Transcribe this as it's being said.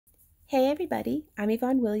Hey everybody, I'm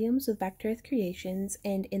Yvonne Williams with Back to Earth Creations,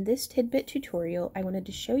 and in this tidbit tutorial I wanted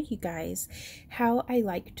to show you guys how I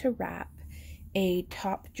like to wrap a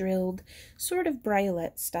top drilled sort of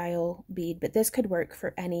briolet style bead, but this could work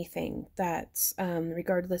for anything that's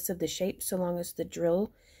regardless of the shape, so long as the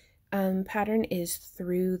drill pattern is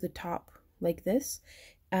through the top like this,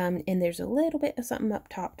 and there's a little bit of something up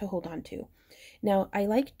top to hold on to. Now, I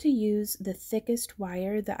like to use the thickest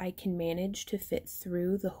wire that I can manage to fit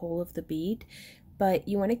through the hole of the bead, but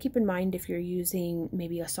you want to keep in mind if you're using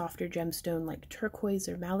maybe a softer gemstone like turquoise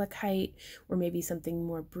or malachite, or maybe something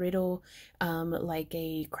more brittle like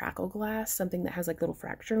a crackle glass, something that has like little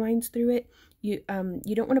fracture lines through it, you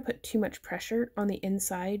don't want to put too much pressure on the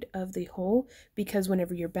inside of the hole, because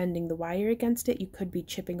whenever you're bending the wire against it, you could be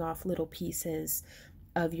chipping off little pieces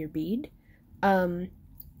of your bead.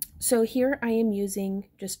 So here I am using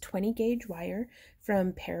just 20 gauge wire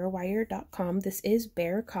from parawire.com. This is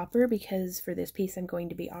bare copper because for this piece I'm going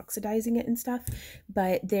to be oxidizing it and stuff,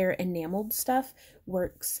 but their enameled stuff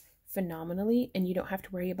works phenomenally and you don't have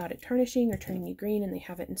to worry about it tarnishing or turning you green, and they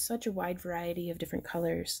have it in such a wide variety of different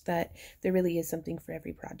colors that there really is something for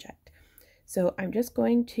every project. So I'm just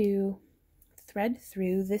going to thread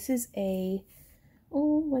through. This is a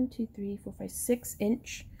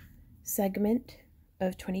 6-inch segment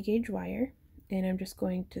of 20 gauge wire, and I'm just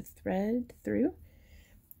going to thread through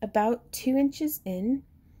about 2 inches in,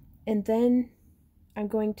 and then I'm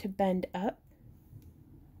going to bend up,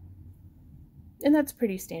 and that's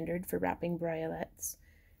pretty standard for wrapping briolets.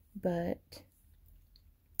 But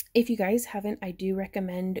if you guys haven't, I do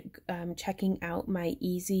recommend checking out my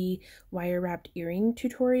easy wire wrapped earring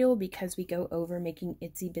tutorial, because we go over making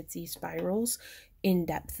itsy bitsy spirals in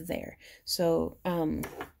depth there. So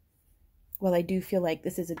while I do feel like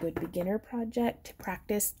this is a good beginner project,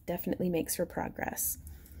 practice definitely makes for progress.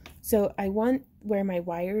 So I want where my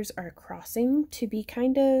wires are crossing to be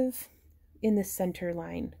kind of in the center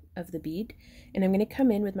line of the bead. And I'm going to come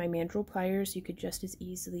in with my mandrel pliers. You could just as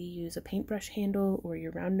easily use a paintbrush handle or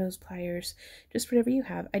your round nose pliers, just whatever you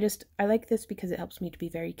have. I like this because it helps me to be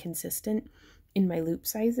very consistent in my loop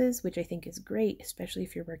sizes, which I think is great, especially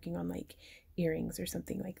if you're working on like earrings or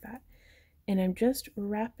something like that. And I'm just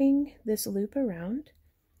wrapping this loop around,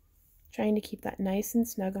 trying to keep that nice and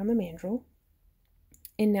snug on the mandrel.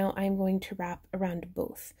 And now I'm going to wrap around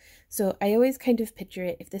both. So I always kind of picture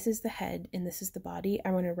it, if this is the head and this is the body, I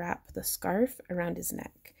want to wrap the scarf around his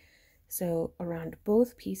neck. So around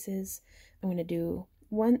both pieces, I'm going to do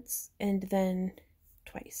once and then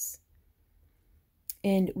twice.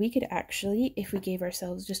 And we could actually, if we gave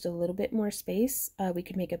ourselves just a little bit more space, we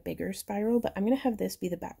could make a bigger spiral, but I'm going to have this be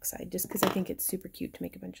the back side just because I think it's super cute to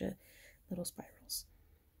make a bunch of little spirals.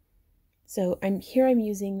 So I'm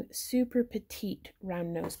using super petite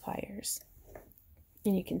round nose pliers.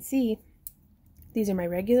 And you can see these are my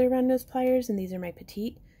regular round nose pliers and these are my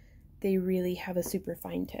petite. They really have a super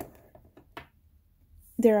fine tip.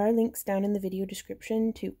 There are links down in the video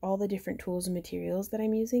description to all the different tools and materials that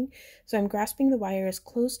I'm using. So I'm grasping the wire as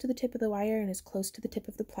close to the tip of the wire and as close to the tip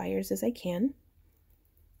of the pliers as I can.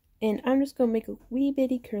 And I'm just going to make a wee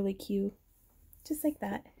bitty curlicue, just like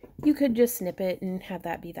that. You could just snip it and have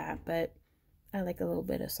that be that, but I like a little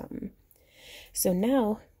bit of something. So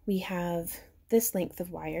now we have this length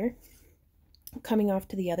of wire coming off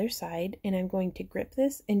to the other side, and I'm going to grip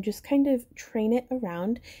this and just kind of train it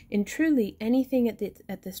around. And truly anything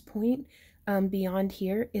at this point beyond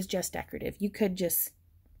here is just decorative. You could just,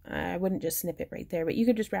 I wouldn't just snip it right there, but you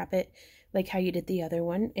could just wrap it like how you did the other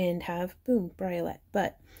one and have boom, briolet.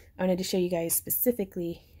 But I wanted to show you guys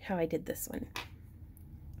specifically how I did this one.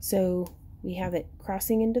 So we have it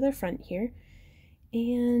crossing into the front here,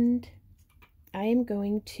 and I am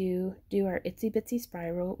going to do our itsy bitsy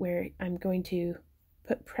spiral where I'm going to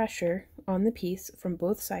put pressure on the piece from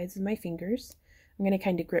both sides of my fingers. I'm going to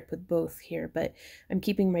kind of grip with both here, but I'm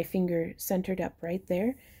keeping my finger centered up right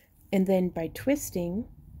there. And then by twisting,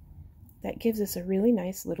 that gives us a really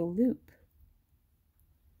nice little loop.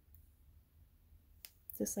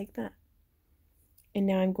 Just like that. And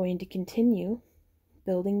now I'm going to continue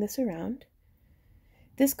building this around.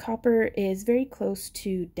 This copper is very close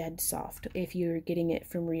to dead soft if you're getting it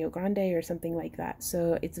from Rio Grande or something like that.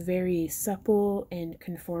 So it's very supple and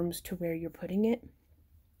conforms to where you're putting it.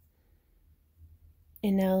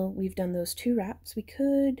 And now we've done those 2 wraps.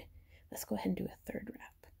 Let's go ahead and do a 3rd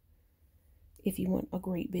wrap. If you want a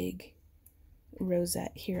great big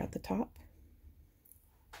rosette here at the top.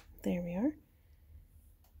 There we are.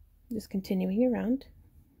 Just continuing around.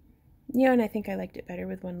 Yeah, and I think I liked it better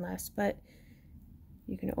with one less, but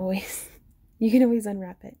you can always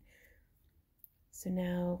unwrap it. So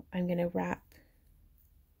now I'm going to wrap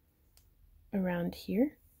around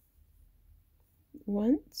here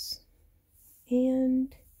once,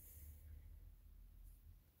 and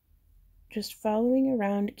just following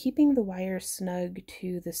around, keeping the wire snug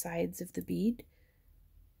to the sides of the bead,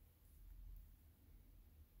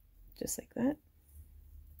 just like that.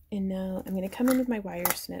 And now I'm going to come in with my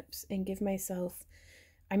wire snips and give myself,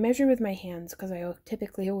 I measure with my hands because I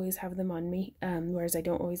typically always have them on me, whereas I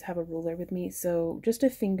don't always have a ruler with me, so just a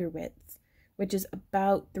finger width, which is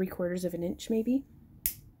about 3/4 of an inch maybe.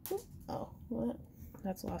 Oh, well,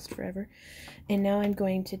 that's lost forever. And now I'm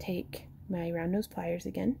going to take my round nose pliers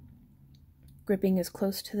again, gripping as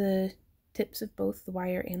close to the tips of both the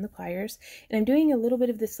wire and the pliers. And I'm doing a little bit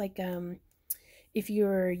of this like if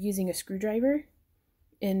you're using a screwdriver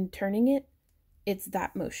and turning it, it's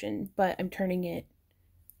that motion, but I'm turning it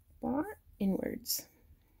inwards.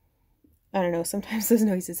 I don't know, sometimes those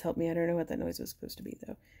noises help me. I don't know what that noise was supposed to be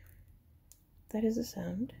though. That is a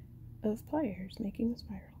sound of pliers making a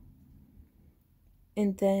spiral.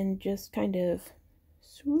 And then just kind of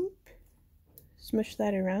swoop, smush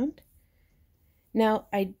that around. Now,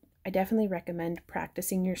 I definitely recommend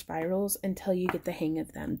practicing your spirals until you get the hang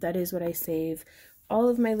of them. That is what I save all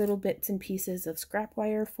of my little bits and pieces of scrap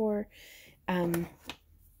wire for.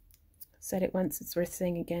 Said it once, it's worth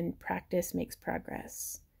saying again, practice makes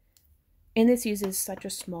progress. And this uses such a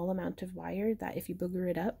small amount of wire that if you booger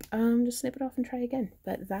it up, just snip it off and try again.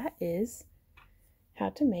 But that is how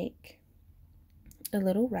to make a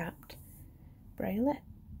little wrapped bracelet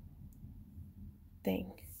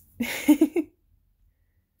thing.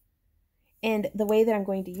 And the way that I'm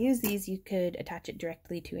going to use these, you could attach it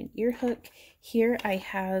directly to an ear hook. Here I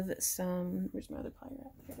have some, where's my other plier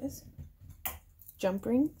at? There it is. Jump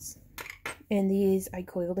rings. And these I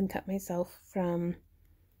coiled and cut myself from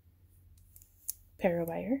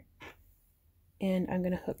Parawire. And I'm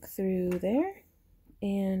going to hook through there.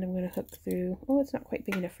 And I'm going to hook through, oh, it's not quite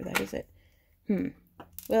big enough for that, is it?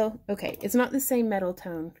 Well, okay, it's not the same metal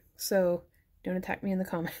tone, so don't attack me in the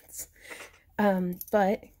comments.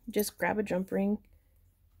 But just grab a jump ring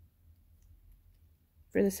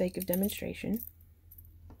for the sake of demonstration.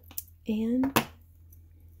 And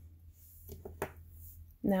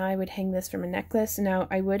now I would hang this from a necklace. Now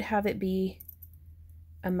I would have it be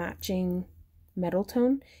a matching metal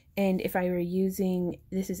tone, and if I were using,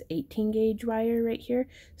 this is 18 gauge wire right here,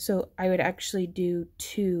 so I would actually do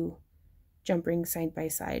 2 jump rings side by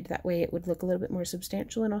side. That way it would look a little bit more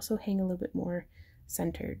substantial and also hang a little bit more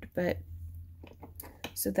centered. But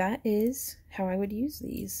so that is how I would use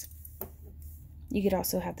these. You could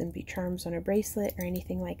also have them be charms on a bracelet or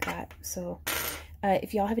anything like that. So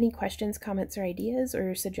if y'all have any questions, comments, or ideas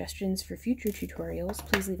or suggestions for future tutorials,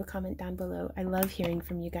 please leave a comment down below. I love hearing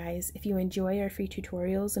from you guys. If you enjoy our free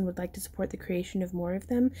tutorials and would like to support the creation of more of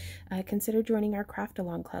them, consider joining our Craft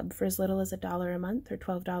Along Club for as little as $1 a month or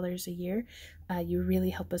 $12 a year. You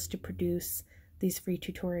really help us to produce these free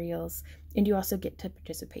tutorials, and you also get to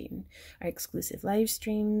participate in our exclusive live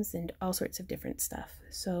streams and all sorts of different stuff.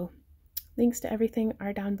 So links to everything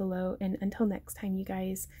are down below, and until next time, you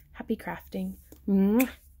guys, happy crafting.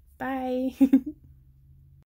 Bye.